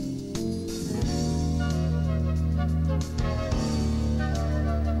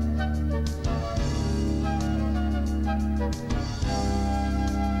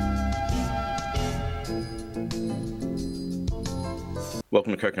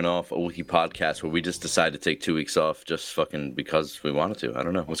Welcome to Kirkin Off, a wiki podcast where we just decided to take 2 weeks off just fucking because we wanted to. I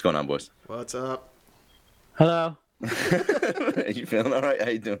don't know. What's going on, boys? What's up? Hello. You feeling all right? How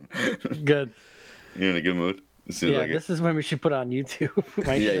you doing? Good. You're in a good mood? Yeah, this is when we should put on YouTube.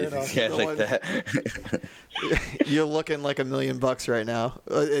 My shirt off. Yeah, like that. You're looking like $1 million right now.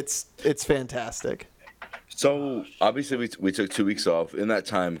 It's fantastic. So, obviously, we took 2 weeks off. In that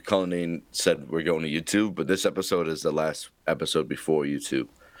time, Cullinane said we're going to YouTube, but this episode is the last episode before YouTube.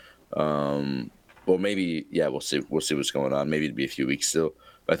 Well, maybe, yeah, we'll see. We'll see what's going on. Maybe it'll be a few weeks still.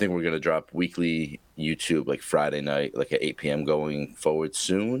 But I think we're going to drop weekly YouTube, like Friday night, like at 8 p.m. going forward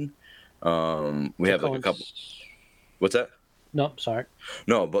soon. We have like a couple. What's that? No, sorry.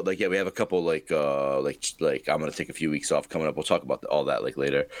 No, but like, yeah, we have a couple like I'm gonna take a few weeks off coming up. We'll talk about all that like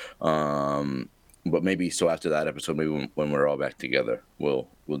later. But maybe so after that episode, maybe when we're all back together, we'll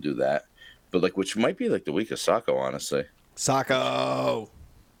do that. But like, which might be like the week of Sacco, honestly. Sacco.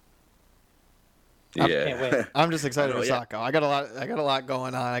 Yeah. Can't wait. I'm just excited for yeah. Sacco. I got a lot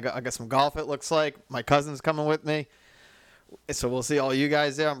going on. I got some golf. It looks like my cousin's coming with me, so we'll see all you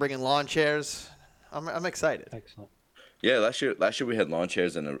guys there. I'm bringing lawn chairs. I'm excited. Excellent. Yeah, last year we had lawn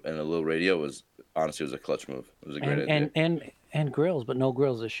chairs and a little radio. Was honestly a clutch move. It was a great idea. And grills, but no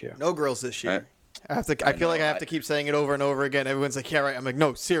grills this year. No grills this year. I feel like I have to keep saying it over and over again. Everyone's like, "Yeah, right." I'm like,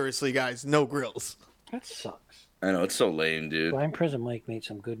 "No, seriously, guys, no grills." That sucks. I know, it's so lame, dude. Blind Prison Mike made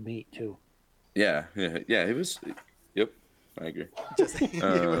some good meat too. Yeah. He was. Yep, I agree. He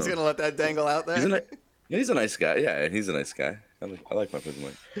was gonna let that dangle out there. He's a nice guy. Yeah, he's a nice guy. I like my prison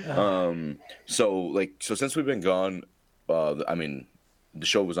Mike. So since we've been gone, I mean, the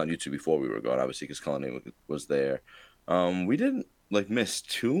show was on YouTube before we were gone, obviously, because Cullinane was there. We didn't miss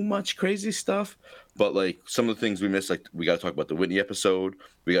too much crazy stuff, but like some of the things we missed, like we got to talk about the Whitney episode.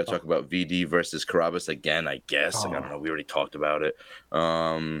 We got to talk about VD versus Carabas again, I guess. Like, I don't know. We already talked about it.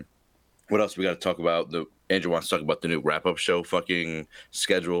 What else we got to talk about? Andrew wants to talk about the new wrap-up show fucking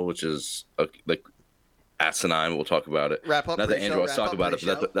schedule, which is like asinine. We'll talk about it. Wrap up. Not that Andrew wants to talk about it,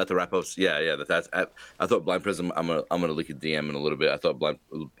 but that the wrap-ups. Yeah. That's. I thought Blind Prism. I'm gonna leak a DM in a little bit. I thought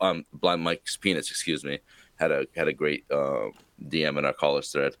Blind Mike's penis. Excuse me. Had a great DM in our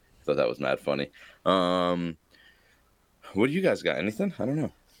callers thread. Thought that was mad funny. What do you guys got? Anything? I don't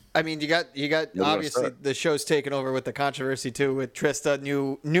know. I mean, you got obviously the show's taken over with the controversy too with Trista.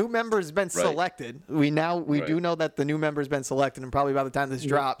 New member's been selected. We do know that the new member's been selected, and probably by the time this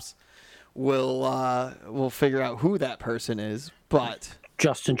drops, we'll figure out who that person is. But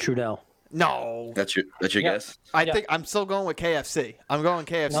Justin Trudell. No, That's your guess. I think I'm still going with KFC. I'm going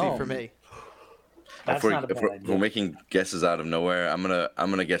KFC for me. That's not a bad idea. If we're making guesses out of nowhere, I'm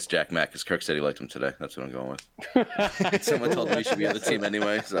gonna guess Jack Mack because Kirk said he liked him today. That's what I'm going with. Someone told me he should be on the team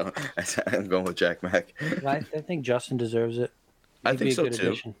anyway, so I'm going with Jack Mack. I think Justin deserves it. I think so too.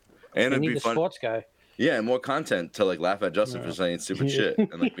 Addition. And it'd We be need a fun. sports guy. Yeah, and more content to laugh at Justin for saying stupid shit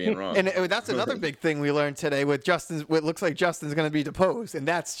and being wrong. And that's another big thing we learned today with Justin's. It looks like Justin's going to be deposed, and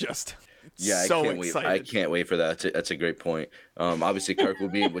that's just so I can't excited. wait. I can't wait for that. That's a great point. Obviously Kirk will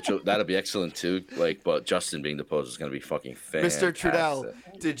be, that'll be excellent too. But Justin being deposed is going to be fucking fantastic. Mr. Trudell,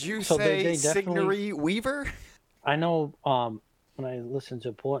 did you So say they definitely- Signori Weaver? I know. When I listened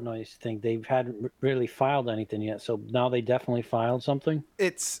to Portnoy's thing, they hadn't really filed anything yet. So now they definitely filed something.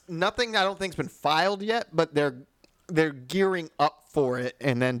 It's nothing. I don't think's been filed yet, but they're gearing up for it.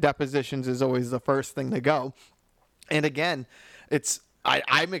 And then depositions is always the first thing to go. And again,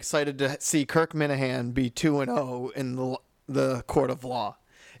 I'm excited to see Kirk Minahan be 2-0 in the court of law.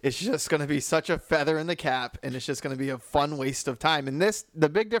 It's just going to be such a feather in the cap, and it's just going to be a fun waste of time. And the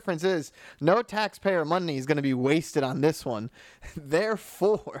big difference is no taxpayer money is going to be wasted on this one.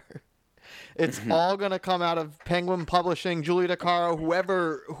 Therefore, it's all going to come out of Penguin Publishing, Julie DeCaro,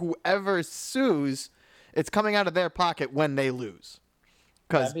 whoever sues. It's coming out of their pocket when they lose.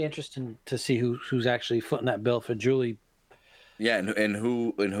 That'd be interesting to see who's actually footing that bill for Julie. Yeah, and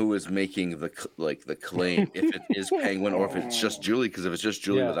who is making the claim, if it is Penguin or if it's just Julie? Because if it's just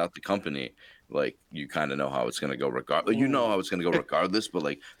Julie without the company, you kind of know how it's going to go regardless. You know how it's going to go regardless,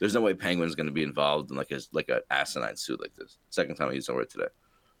 but there's no way Penguin's going to be involved in an asinine suit like this. Second time I used the word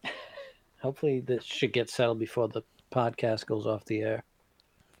today. Hopefully this should get settled before the podcast goes off the air.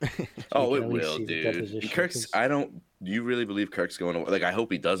 Oh, it will, dude. Do you really believe Kirk's going away? I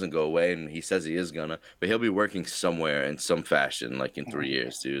hope he doesn't go away, and he says he is gonna, but he'll be working somewhere in some fashion, in 3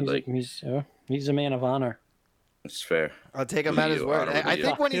 years, dude. He's a man of honor. It's fair. I'll take him at his word. I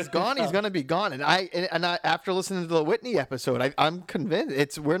think when he's gone, he's going to be gone. And I after listening to the Whitney episode, I'm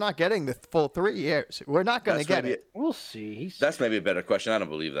convinced we're not getting the full 3 years. We're not going to get it. We'll see. That's maybe a better question. I don't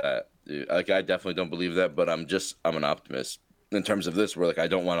believe that, dude. I definitely don't believe that, but I'm an optimist. in terms of this, where like I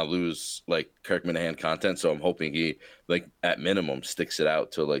don't want to lose like Kirk Minahan content, so I'm hoping he like at minimum sticks it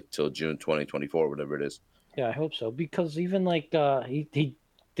out till June 2024, whatever it is. Yeah, I hope so, because even like they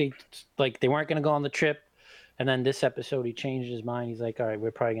weren't going to go on the trip, and then this episode he changed his mind. He's like, all right,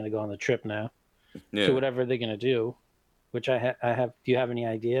 we're probably going to go on the trip now. Yeah. To whatever they're going to do, which I have. Do you have any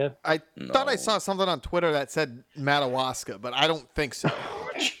idea? I thought I saw something on Twitter that said Madawaska, but I don't think so.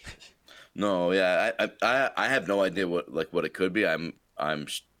 No, yeah, I have no idea what it could be.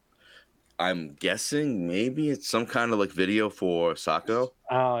 I'm guessing maybe it's some kind of like video for Sako.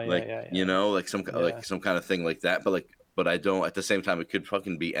 Oh yeah, Like yeah. you know, like some kind of thing like that. But I don't. At the same time, it could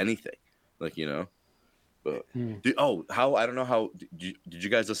fucking be anything. Like you know. But I don't know how. Did you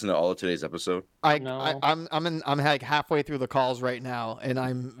guys listen to all of today's episode? No. I'm like halfway through the calls right now, and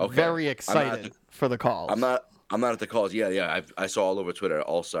I'm very excited for the calls. I'm not at the calls. Yeah. I saw all over Twitter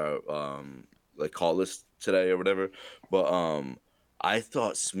All-Star like call list today or whatever. But I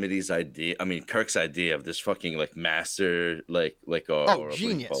thought Smitty's idea, I mean Kirk's idea of this fucking like master like or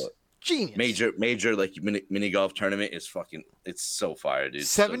genius. Genius. Major like mini golf tournament is fucking, it's so fire, dude.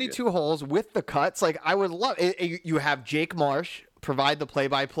 72 holes with the cuts. Like I would love it. You have Jake Marsh provide the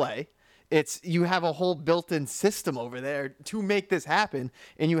play-by-play. You have a whole built-in system over there to make this happen,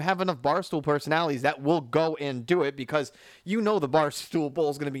 and you have enough Barstool personalities that will go and do it, because you know the Barstool Bowl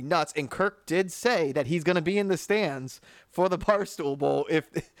is going to be nuts. And Kirk did say that he's going to be in the stands for the Barstool Bowl if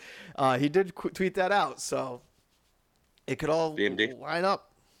he did tweet that out. So it could all BMD. line up.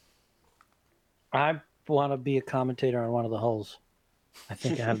 I want to be a commentator on one of the holes. I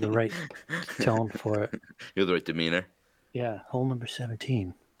think I have the right tone for it. You have the right demeanor. Yeah, hole number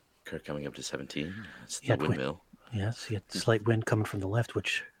 17. Kirk coming up to 17. That's the windmill. Yes, he had slight wind coming from the left,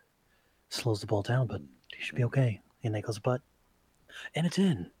 which slows the ball down, but he should be okay. And there goes the putt. And it's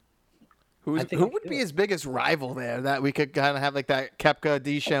in. Who would be his biggest rival there that we could kind of have like that Koepka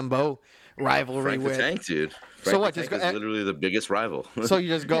DeChambeau rivalry Frank with? the Tank, dude. So what? Just is literally the biggest rival. So you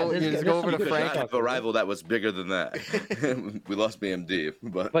just go, over to Frank. I have a rival that was bigger than that. We lost BMD,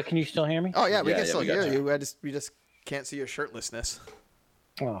 but can you still hear me? Oh yeah, we can still hear you. We just can't see your shirtlessness.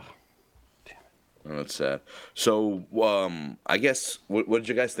 Oh, oh, that's sad. So, I guess what did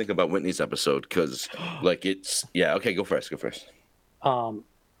you guys think about Whitney's episode? Because like okay, go first. I'm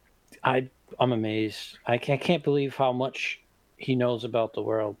amazed. I can't believe how much he knows about the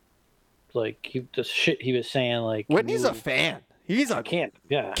world. Like the shit he was saying. Like Whitney's a fan. He's a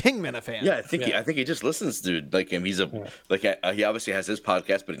Kingman a fan. Yeah, I think he just listens, dude. Like him, he obviously has his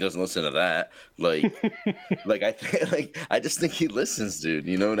podcast, but he doesn't listen to that. Like, I just think he listens, dude.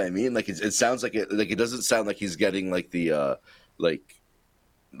 You know what I mean? Like it sounds like it doesn't sound like he's getting like the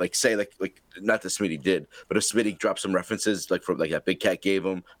say not that Smitty did, but if Smitty dropped some references like from like that Big Cat gave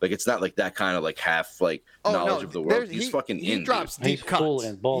him, like it's not like that kind of like half like knowledge of the world. He's fucking in. He drops deep cuts.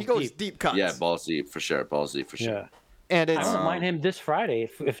 He goes deep cuts. Yeah, balls deep for sure. Yeah. And I don't mind him this Friday.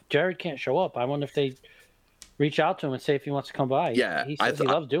 If Jared can't show up, I wonder if they reach out to him and say if he wants to come by. Yeah, he says he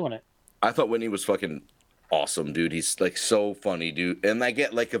loves doing it. I thought Whitney was fucking awesome, dude. He's like so funny, dude. And I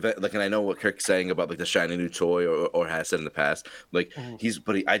get like and I know what Kirk's saying about like the shiny new toy or has said in the past. Like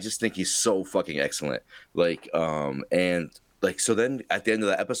I just think he's so fucking excellent. Like and like so then at the end of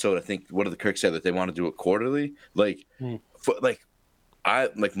the episode, I think what did the Kirk say that they want to do it quarterly? Like I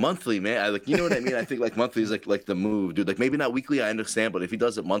like monthly, man. I like, you know what I mean? I think like monthly is like the move, dude. Like maybe not weekly, I understand, but if he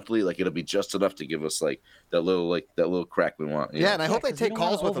does it monthly, like it'll be just enough to give us like that little crack we want. Yeah, and I hope they take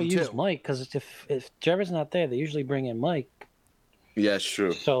calls with him too. Mike, because if Jared's not there, they usually bring in Mike. Yeah, it's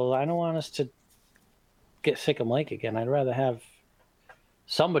true. So I don't want us to get sick of Mike again. I'd rather have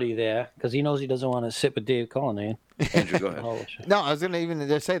somebody there because he knows he doesn't want to sit with Dave Cullinane. Andrew, go ahead. No, I was gonna even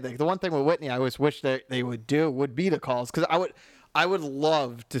just say the one thing with Whitney, I always wish that they would be the calls, because I would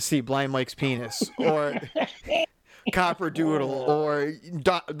love to see Blind Mike's penis or Copper Doodle or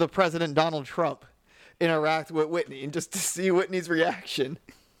the President Donald Trump interact with Whitney and just to see Whitney's reaction.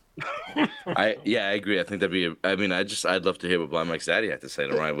 I agree. I think that'd be. I'd love to hear what Blind Mike's daddy had to say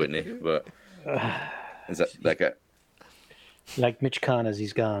to Ryan Whitney. But is that guy? Like Mitch Connors,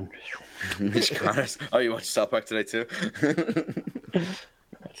 he's gone. Mitch Connors. Oh, you watched South Park today too?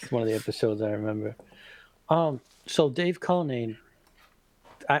 That's one of the episodes I remember. So Dave Cullinane,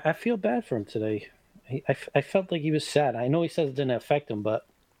 I feel bad for him today. I felt like he was sad. I know he says it didn't affect him, but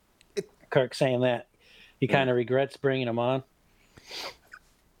Kirk saying that he kind of regrets bringing him on.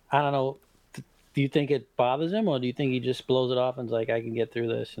 I don't know. Do you think it bothers him, or do you think he just blows it off and's like, I can get through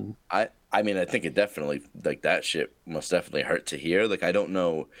this? And I mean, I think it definitely, like, that shit must definitely hurt to hear. Like, I don't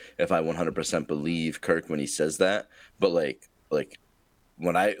know if I 100% believe Kirk when he says that, but like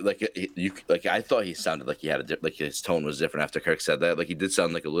when I I thought he sounded like he had like his tone was different after Kirk said that. Like he did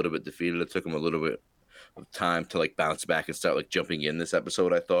sound like a little bit defeated. It took him a little bit of time to like bounce back and start like jumping in this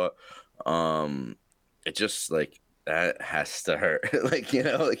episode. I thought, it just like that has to hurt. Like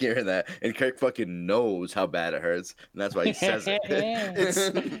like hearing that, and Kirk fucking knows how bad it hurts, and that's why he says it.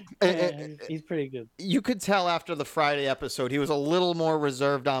 He's pretty good. You could tell after the Friday episode, he was a little more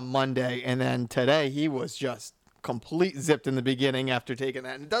reserved on Monday, and then today he was just complete zipped in the beginning after taking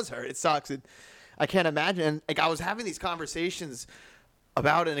that. And it does hurt. It sucks. I can't imagine. Like I was having these conversations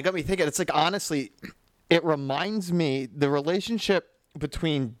about it, and it got me thinking. It's like honestly, it reminds me the relationship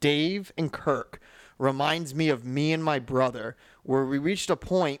between Dave and Kirk reminds me of me and my brother, where we reached a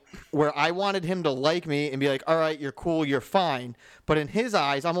point where I wanted him to like me and be like, all right, you're cool, you're fine. But in his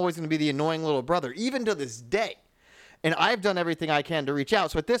eyes, I'm always going to be the annoying little brother, even to this day. And I've done everything I can to reach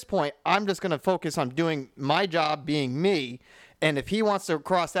out. So at this point, I'm just going to focus on doing my job, being me. And if he wants to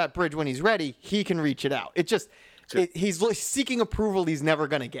cross that bridge when he's ready, he can reach it out. He's seeking approval he's never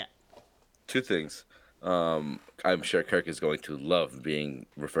going to get. Two things. I'm sure Kirk is going to love being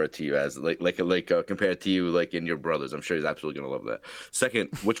referred to you as compared to you like in your brothers. I'm sure he's absolutely going to love that. Second,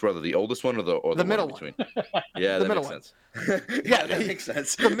 which brother, the oldest one or the middle one one? Yeah, the that middle makes one. sense. Yeah, that makes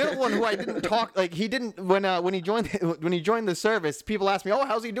sense. The middle one who I didn't talk like he didn't when he joined the service. People asked me, "Oh,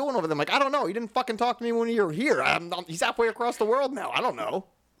 how's he doing over there?" I'm like, I don't know. He didn't fucking talk to me when you were here. He's halfway across the world now. I don't know.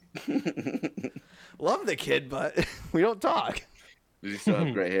 Love the kid, but we don't talk. Does he still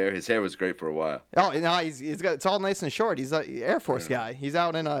have gray hair? His hair was great for a while. Oh, no, it's all nice and short. He's an Air Force guy. He's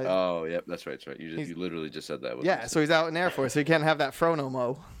out in a. Oh, yep, that's right. That's right. You literally just said that. Yeah, so he's out in Air Force, so he can't have that fro no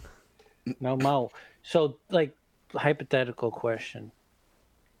mo. No mo. So, like, hypothetical question.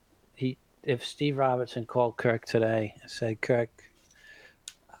 If Steve Robertson called Kirk today and said, Kirk,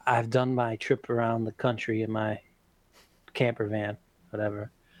 I've done my trip around the country in my camper van,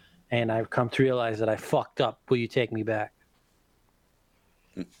 whatever, and I've come to realize that I fucked up. Will you take me back?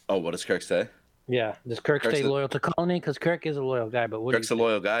 Oh, what does Kirk say? Yeah. Does Kirk stay loyal to Colony? Because Kirk is a loyal guy, but Kirk's a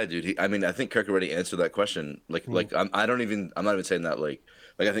loyal guy, dude. I think Kirk already answered that question. I'm not even saying that like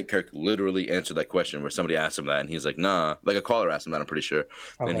I think Kirk literally answered that question where somebody asked him that and he's like, nah. Like a caller asked him that, I'm pretty sure.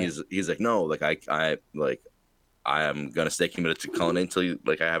 Okay. And he's like, no, like I am gonna stay committed to Colony until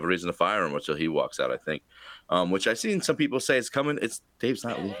I have a reason to fire him or until he walks out, I think. Which I've seen some people say it's coming. It's Dave's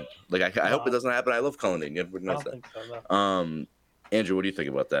not leaving. Like I hope it doesn't happen. I love Colony. Everybody knows that. Think so, no. Andrew, what do you think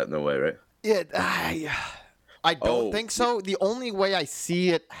about that? No way, right? Yeah, I don't think so. The only way I see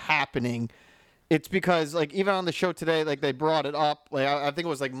it happening, it's because like even on the show today, like they brought it up. Like I think it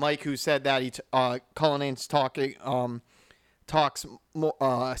was like Mike who said that Cullinan talks more.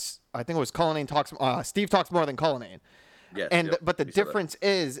 I think it was Cullinan talks. Steve talks more than Cullinan. Yes, but the difference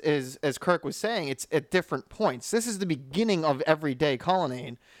is as Kirk was saying, it's at different points. This is the beginning of everyday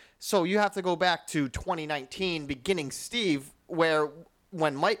Cullinan. So you have to go back to 2019, beginning Steve, where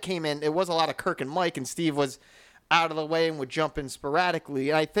when Mike came in, it was a lot of Kirk and Mike, and Steve was out of the way and would jump in sporadically.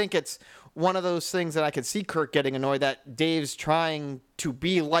 And I think it's one of those things that I could see Kirk getting annoyed that Dave's trying to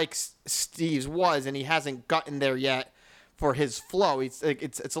be like Steve's was, and he hasn't gotten there yet for his flow. It's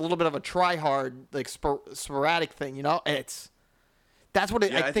a little bit of a try hard, like sporadic thing, And that's what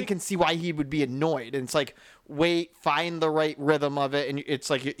I think can see why he would be annoyed. And it's like, wait, find the right rhythm of it. And it's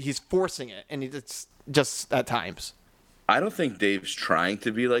like he's forcing it. And it's just at times. I don't think Dave's trying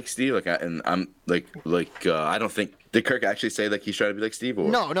to be like Steve. I don't think, did Kirk actually say like he's trying to be like Steve? Or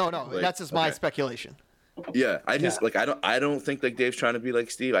No. Like, that's just my speculation. Yeah, I don't think like Dave's trying to be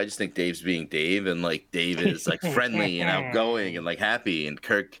like Steve. I just think Dave's being Dave, and like Dave is like friendly and outgoing and like happy, and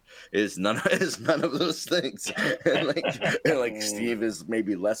Kirk is none of those things. and like Steve is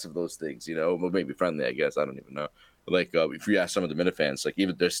maybe less of those things, well, maybe friendly, I guess. I don't even know. Like if you ask some of the Minute fans, like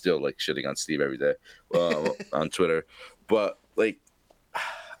even they're still like shitting on Steve every day on Twitter. But like,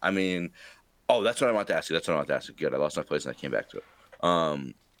 I mean, that's what I want to ask you. Good, I lost my place and I came back to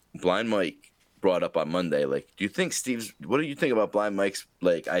it. Blind Mike brought up on Monday, like, what do you think about Blind Mike's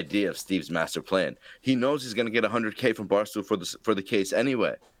like idea of Steve's master plan? He knows he's gonna get $100K from Barstool for the case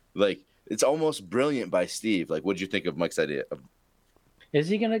anyway. Like, it's almost brilliant by Steve. Like, what did you think of Mike's idea? Is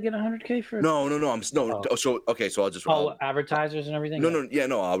he gonna get $100K for? No. So I'll just advertisers and everything. I'll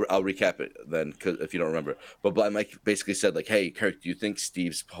recap it then, cause if you don't remember. But Blind Mike basically said like, hey Kirk, do you think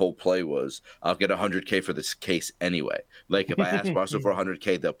Steve's whole play was I'll get $100K for this case anyway? Like if I ask Barstool for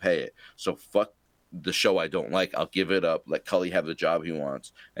 $100K, they'll pay it. So fuck the show I don't like. I'll give it up. Let Cully have the job he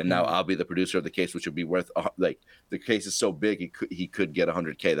wants, and now I'll be the producer of the case, which would be worth like the case is so big he could get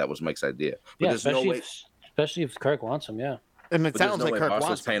 $100K. That was Mike's idea. But there's no way. Especially if Kirk wants him, yeah. And it But there's sounds no like way Kirk Barstow's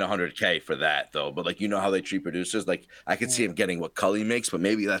wants paying him. $100K for that though. But like you know how they treat producers. Like I could see him getting what Cully makes, but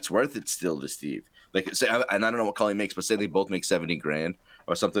maybe that's worth it still to Steve. Like say, and I don't know what Cully makes, but say they both make 70 grand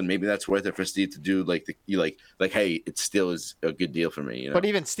or something. Maybe that's worth it for Steve to do. Like hey, it still is a good deal for me. You know? But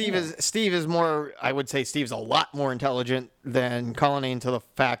even Steve is more. I would say Steve's a lot more intelligent than Cullinane to the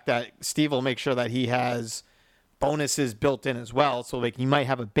fact that Steve will make sure that he has bonuses built in as well. So like he might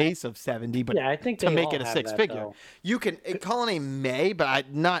have a base of 70, but Yeah, I think to they make all it a have 6-figure, that, though. you can. Cullinane may,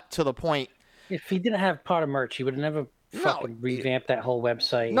 but not to the point. If he didn't have part of merch, he would have never fucking revamped that whole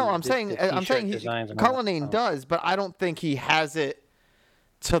website. No, and I'm did saying the I'm t-shirt saying designs and all that Cullinane stuff. does, but I don't think he has it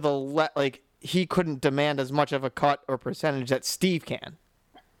to the like he couldn't demand as much of a cut or percentage that Steve can.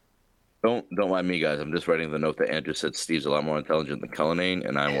 Don't mind me, guys. I'm just writing the note that Andrew said Steve's a lot more intelligent than Cullinane,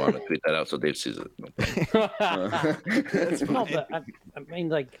 and I want to tweet that out so Dave sees it. No, but I mean,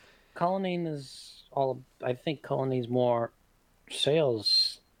 like, Cullinane is all. I think Cullinane's more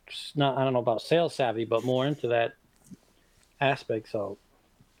sales. Not, I don't know about sales savvy, but more into that aspect. So,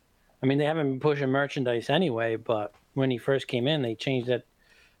 I mean, they haven't been pushing merchandise anyway. But when he first came in, they changed that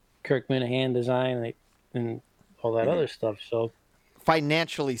Kirk Minahan design and all that other stuff. So.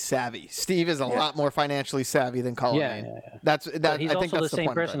 Financially savvy. Steve is a lot more financially savvy than Cullinane. Yeah. That's But that. he's I also think that's the same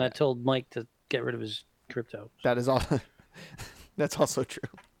point person about that told Mike to get rid of his crypto. That is all. That's also true.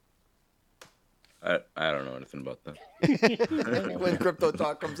 I don't know anything about that. When crypto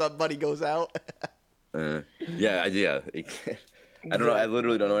talk comes up, Buddy goes out. Yeah. I don't know. I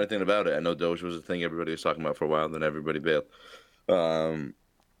literally don't know anything about it. I know Doge was a thing everybody was talking about for a while, and then everybody bailed. I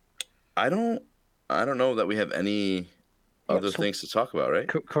don't know that we have any other things to talk about, right?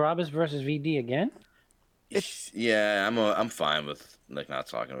 Carabas versus VD again? Yeah, I'm fine with like not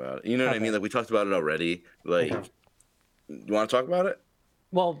talking about it. You know what I mean? Like we talked about it already. Like, you want to talk about it?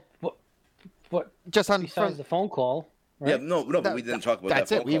 Well, what Just on besides the phone call? Right? Yeah, no, but we didn't talk about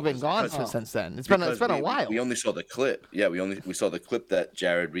that's that. it. We've been gone since then. It's been a while. We only saw the clip. Yeah, we saw the clip that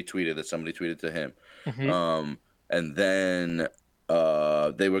Jared retweeted that somebody tweeted to him. Mm-hmm. And then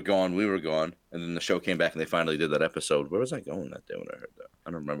they were gone, we were gone, and then the show came back and they finally did that episode. Where was I going that day when I heard that?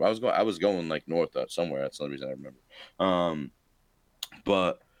 I don't remember. I was going like north somewhere. That's the only reason I remember.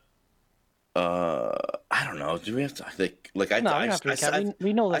 But I don't know. Do we have to? I think like we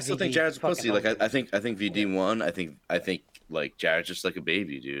know that I still think VD Jared's a pussy. fucking Like I think VD won. I think like Jared's just like a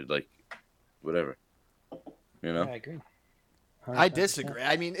baby, dude. Like whatever. You know. I agree. 100%. I disagree.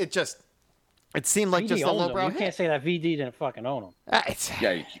 I mean, it seemed like VD just a owned him. lowbrow You can't say that VD didn't fucking own him.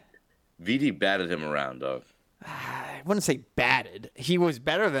 Yeah, VD batted him around, dog. I wouldn't say batted. He was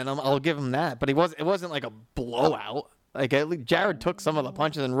better than him. I'll give him that. But it wasn't like a blowout. Like at least Jared took some of the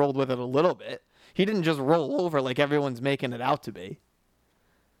punches and rolled with it a little bit. He didn't just roll over like everyone's making it out to be.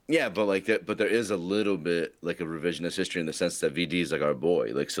 Yeah, but there is a little bit like a revisionist history in the sense that VD is like our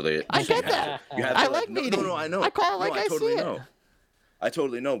boy. Like so they. I get that. I like VD. No, I know. I call it like I totally see it. know. I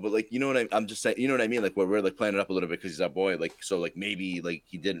totally know, but like you know what I'm just saying. You know what I mean? Like where we're like playing it up a little bit because he's our boy. Like so, like maybe like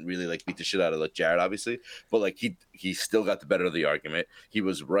he didn't really like beat the shit out of like Jared, obviously, but like he still got the better of the argument. He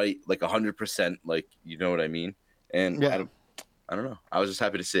was right like 100%. Like you know what I mean? And yeah. I don't know. I was just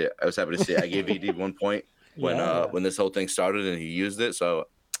happy to see it. I gave VD 1 point when this whole thing started and he used it. So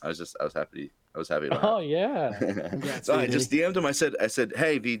I was happy. I was happy about it. Oh yeah. So I just DM'd him. I said,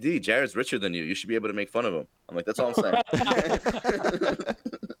 hey VD, Jared's richer than you. You should be able to make fun of him. I'm like, that's all I'm saying.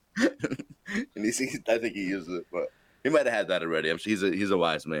 And I think he used it, but he might have had that already. I'm sure he's a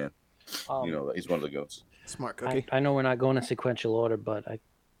wise man. You know, he's one of the goats. Smart cookie. I know we're not going in sequential order, but It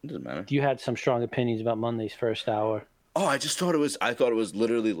doesn't matter. you had some strong opinions about Monday's first hour. Oh, I thought it was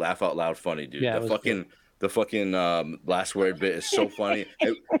literally laugh out loud funny, dude. Yeah, the fucking last word bit is so funny.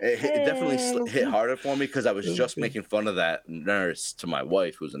 It definitely hit harder for me because I was just making fun of that nurse to my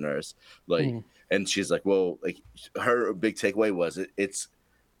wife, who's a nurse. Like, and she's like, well, like her big takeaway was it's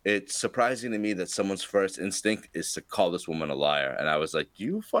surprising to me that someone's first instinct is to call this woman a liar. And I was like, do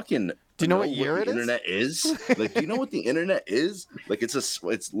you know what year the it is? internet is? Like, do you know what the internet is? Like,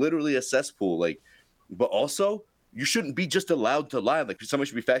 it's literally a cesspool. Like, but also you shouldn't be just allowed to lie. Like someone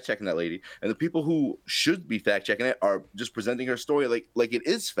should be fact checking that lady, and the people who should be fact checking it are just presenting her story like it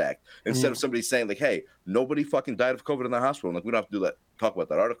is fact instead of somebody saying like, "Hey, nobody fucking died of COVID in the hospital." Like we don't have to do that. Talk about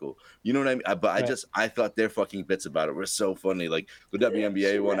that article. You know what I mean? But I thought their fucking bits about it were so funny. Like the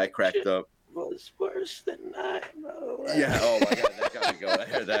WNBA one, I cracked up. Was worse than I know. Yeah. Oh my god, that got me going. I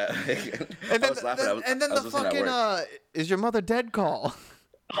heard that. And then, I was laughing. and then the fucking "is your mother dead" call.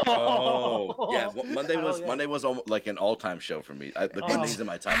 Oh, yeah. Yeah. Monday was almost like an all-time show for me. Monday's in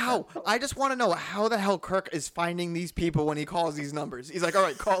my top 10. How? I just want to know how the hell Kirk is finding these people when he calls these numbers. He's like, all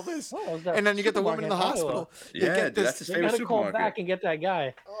right, call this. And then you get the woman in the hospital. You Yeah, get dude, that's his You favorite gotta call supermarket. back and get that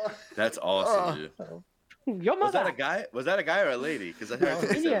guy. That's awesome, dude. Your mother. Was that a guy? Was that a guy or a lady? Because I heard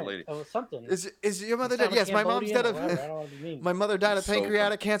it said a lady. It was something. Is your mother Sound dead? Yes, my mom's Cambodian dead or whatever, I of. don't know what you mean. My mother died of So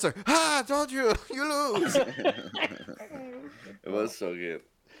pancreatic cancer. I told you, you lose. It was so good.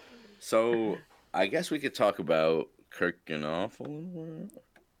 So I guess we could talk about Kirking off a little bit.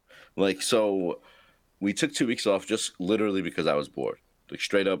 Like, so we took 2 weeks off just literally because I was bored. Like,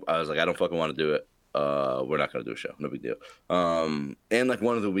 straight up, I was like, I don't fucking want to do it. We're not gonna do a show. No big deal. And like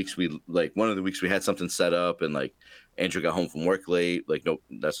one of the weeks we had something set up, and like Andrew got home from work late. Like, no,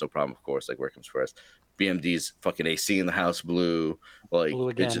 that's no problem, of course. Like, work comes first. BMD's fucking AC in the house blew. Like, Blew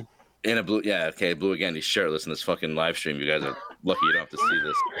again. In a blue, yeah, okay, blue again. He's shirtless in this fucking live stream. You guys are lucky you don't have to see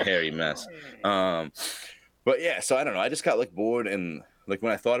this hairy mess. But yeah, so I don't know. I just got like bored, and like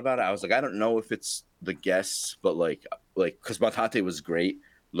when I thought about it, I was like, I don't know if it's the guests, but like because Montante was great.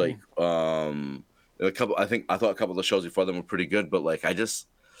 Like, I thought a couple of the shows before them were pretty good, but like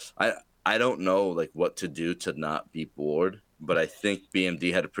I don't know like what to do to not be bored. But I think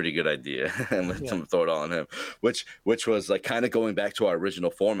BMD had a pretty good idea, and let's throw it all on him, which was like kind of going back to our original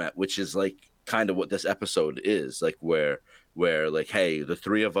format, which is like kind of what this episode is, like where like, hey, the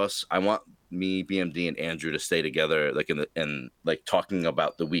three of us, I want me, BMD, and Andrew to stay together, like and like talking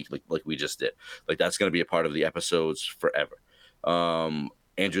about the week, like we just did. Like that's going to be a part of the episodes forever.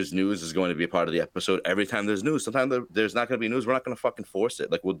 Andrew's news is going to be a part of the episode every time there's news. Sometimes there's not going to be news. We're not going to fucking force it.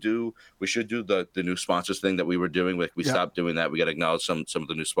 Like we should do the new sponsors thing that we were doing. Like we stopped doing that. We got to acknowledge some of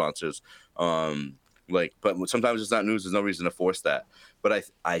the new sponsors. But sometimes it's not news. There's no reason to force that. But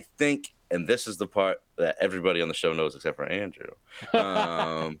I think, and this is the part that everybody on the show knows except for Andrew.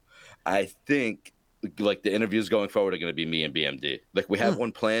 I think like the interviews going forward are going to be me and BMD. Like we have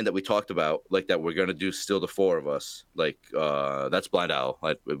one plan that we talked about, like that we're going to do still the four of us. Like that's Blind Owl.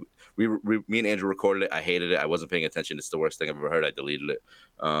 Me and Andrew recorded it. I hated it. I wasn't paying attention. It's the worst thing I've ever heard. I deleted it.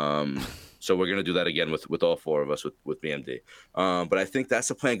 So we're going to do that again with all four of us with BMD. But I think that's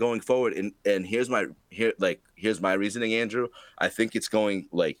the plan going forward. And here's my reasoning, Andrew. I think it's going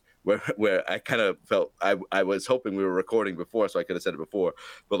like where I kind of felt I was hoping we were recording before, so I could have said it before.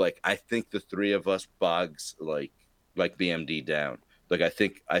 But like I think the three of us bogs like BMD down. Like I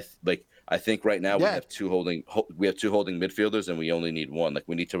think right now we have two holding midfielders, and we only need one. Like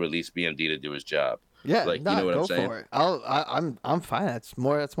we need to release BMD to do his job. Yeah, like you know what I'm saying. For it. I'm fine. That's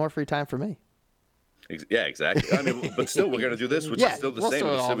more free time for me. Yeah, exactly. I mean, but still, we're going to do this, which is still the same.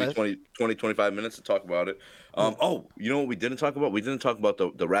 It's still be 20, 25 minutes to talk about it. Oh, you know what we didn't talk about? We didn't talk about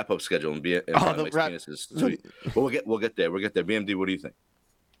the wrap-up schedule and Mike's penises. But we'll get there. BMD, what do you think?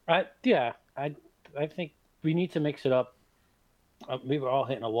 I think we need to mix it up. We were all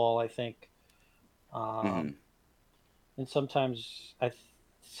hitting a wall, I think. And sometimes,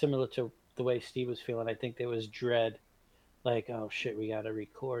 similar to the way Steve was feeling, I think there was dread. Like, oh, shit, we got to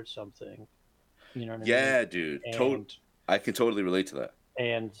record something. You know what I mean? Yeah, dude. I can totally relate to that.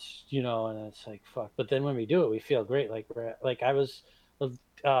 And and it's like fuck. But then when we do it, we feel great. Like I was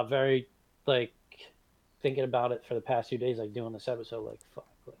very like thinking about it for the past few days, like doing this episode. Like fuck.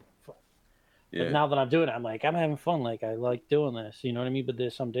 Yeah. But now that I'm doing it, I'm like I'm having fun. Like I like doing this. You know what I mean? But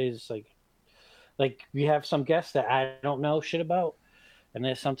there's some days it's like we have some guests that I don't know shit about, and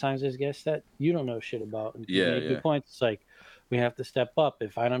there's guests that you don't know shit about. And you make good points. It's like we have to step up.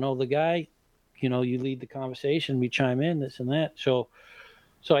 If I don't know the guy, you lead the conversation, we chime in, this and that. So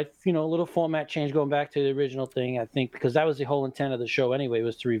I, a little format change going back to the original thing, I think, because that was the whole intent of the show anyway,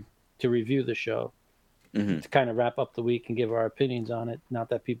 was to review the show, to kind of wrap up the week and give our opinions on it. Not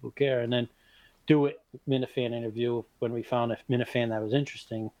that people care. And then do it Minifan interview when we found a Minifan that was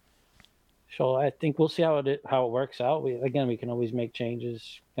interesting. So I think we'll see how it works out. We can always make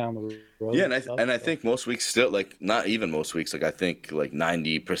changes down the road. Yeah, I think most weeks still, like not even most weeks, like I think like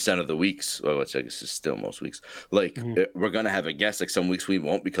 90% of the weeks, which I guess is still most weeks, like we're gonna have a guest. Like some weeks we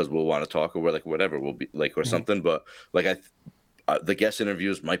won't because we'll want to talk, or we're like whatever we'll be like or something. But like the guest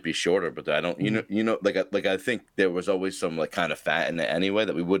interviews might be shorter, but I don't, like I think there was always some like kind of fat in it anyway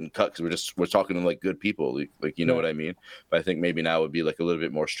that we wouldn't cut because we're talking to like good people, like you know what I mean. But I think maybe now would be like a little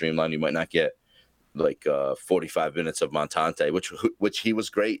bit more streamlined. You might not get like 45 minutes of Montante, which he was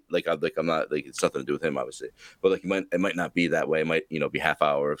great. Like I'm not like it's nothing to do with him obviously, but like it might not be that way. It might be half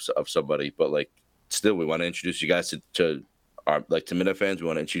hour of somebody, but like still we want to introduce you guys to our like to Minifans. We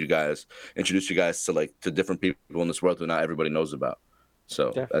want to introduce you guys to like to different people in this world that not everybody knows about. So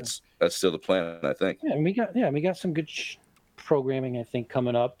definitely. That's still the plan, I think. Yeah, we got some good programming, I think,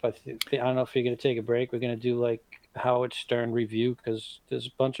 coming up. I don't know if you're going to take a break. We're going to do like Howard Stern review because there's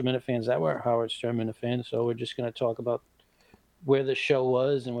a bunch of Minute fans that were Howard Stern Minute fans. So we're just going to talk about where the show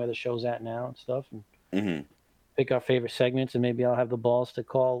was and where the show's at now and stuff, and pick our favorite segments. And maybe I'll have the balls to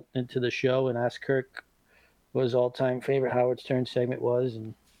call into the show and ask Kirk what his all-time favorite Howard Stern segment was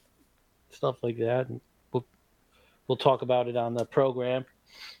and stuff like that. And we'll talk about it on the program.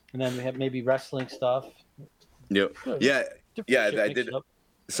 And then we have maybe wrestling stuff. Yep. Yeah. I did.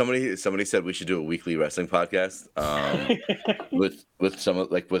 Somebody said we should do a weekly wrestling podcast. with some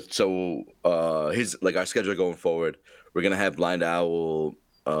his like our schedule going forward. We're gonna have Blind Owl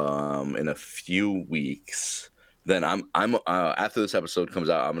in a few weeks. Then I'm after this episode comes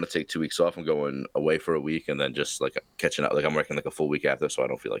out, I'm gonna take 2 weeks off. I'm going away for a week and then just like catching up. Like I'm working like a full week after, so I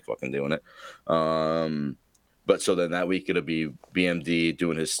don't feel like fucking doing it. But so then that week it'll be BMD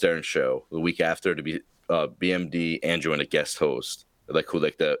doing his Stern show. The week after it'll be BMD, Andrew, and a guest host, like who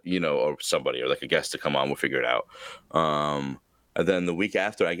like the or somebody or like a guest to come on. We'll figure it out. And then the week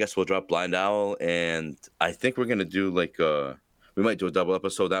after, I guess we'll drop Blind Owl, and I think we're gonna do like we might do a double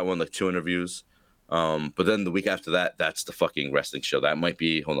episode. That one, like 2 interviews. But then the week after that, that's the fucking wrestling show. That might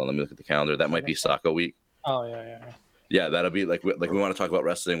be. Hold on, let me look at the calendar. That might be Socko week. Oh yeah. Yeah, that'll be like we want to talk about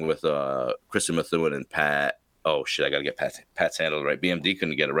wrestling with Kristen Methuen and Pat. Oh shit, I gotta get Pat's handle right. BMD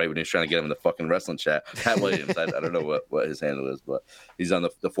couldn't get it right when he was trying to get him in the fucking wrestling chat. Pat Williams, I don't know what his handle is, but he's on the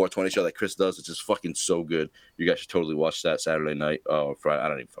 420 show that Chris does. It's just fucking so good. You guys should totally watch that Saturday night. Oh, Friday. I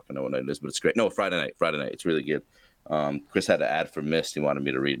don't even fucking know what night it is, but it's great. No, Friday night. It's really good. Chris had an ad for Mist. He wanted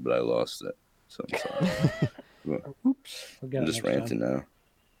me to read, but I lost it. So I'm sorry. Oops. I'm just ranting now.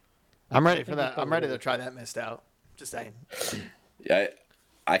 I'm ready for that. I'm ready to try that Mist out. Just saying. Yeah,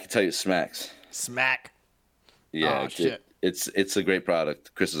 I can tell you it smacks. Smack. Yeah, oh, shit. It's a great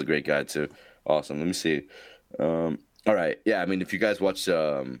product. Chris is a great guy too. Awesome. Let me see. All right. Yeah, I mean, if you guys watch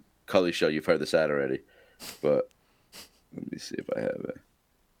Cully's show, you've heard this ad already. But let me see if I have it.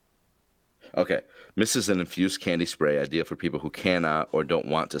 Okay. Mist is an infused candy spray ideal for people who cannot or don't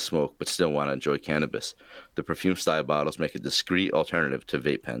want to smoke but still want to enjoy cannabis. The perfume-style bottles make a discreet alternative to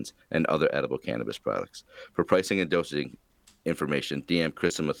vape pens and other edible cannabis products. For pricing and dosing information, DM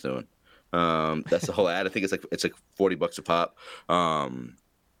Kristen Methuen. That's the whole ad. I think it's like $40 a pop.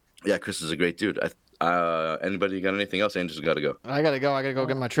 Yeah, Chris is a great dude. Anybody got anything else? Andrew's got to go. I gotta go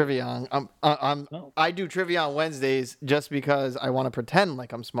get my trivia on. I do trivia on Wednesdays just because I want to pretend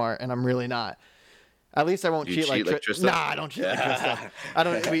like I'm smart and I'm really not. At least I won't cheat like Tristan. Nah, I don't cheat like Tristan. I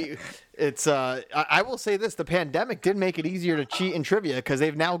don't. I will say this: the pandemic did make it easier to cheat in trivia because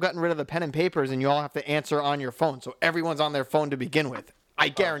they've now gotten rid of the pen and papers, and you all have to answer on your phone. So everyone's on their phone to begin with. I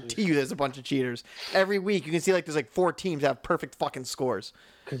guarantee you, there's a bunch of cheaters every week. You can see like there's like 4 teams that have perfect fucking scores.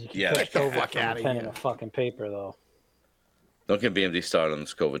 Yeah, get the fuck out of pen here. and a fucking paper though. Don't get BMD started on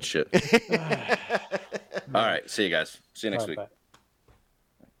this COVID shit. All right, see you guys. See you next week. Bye.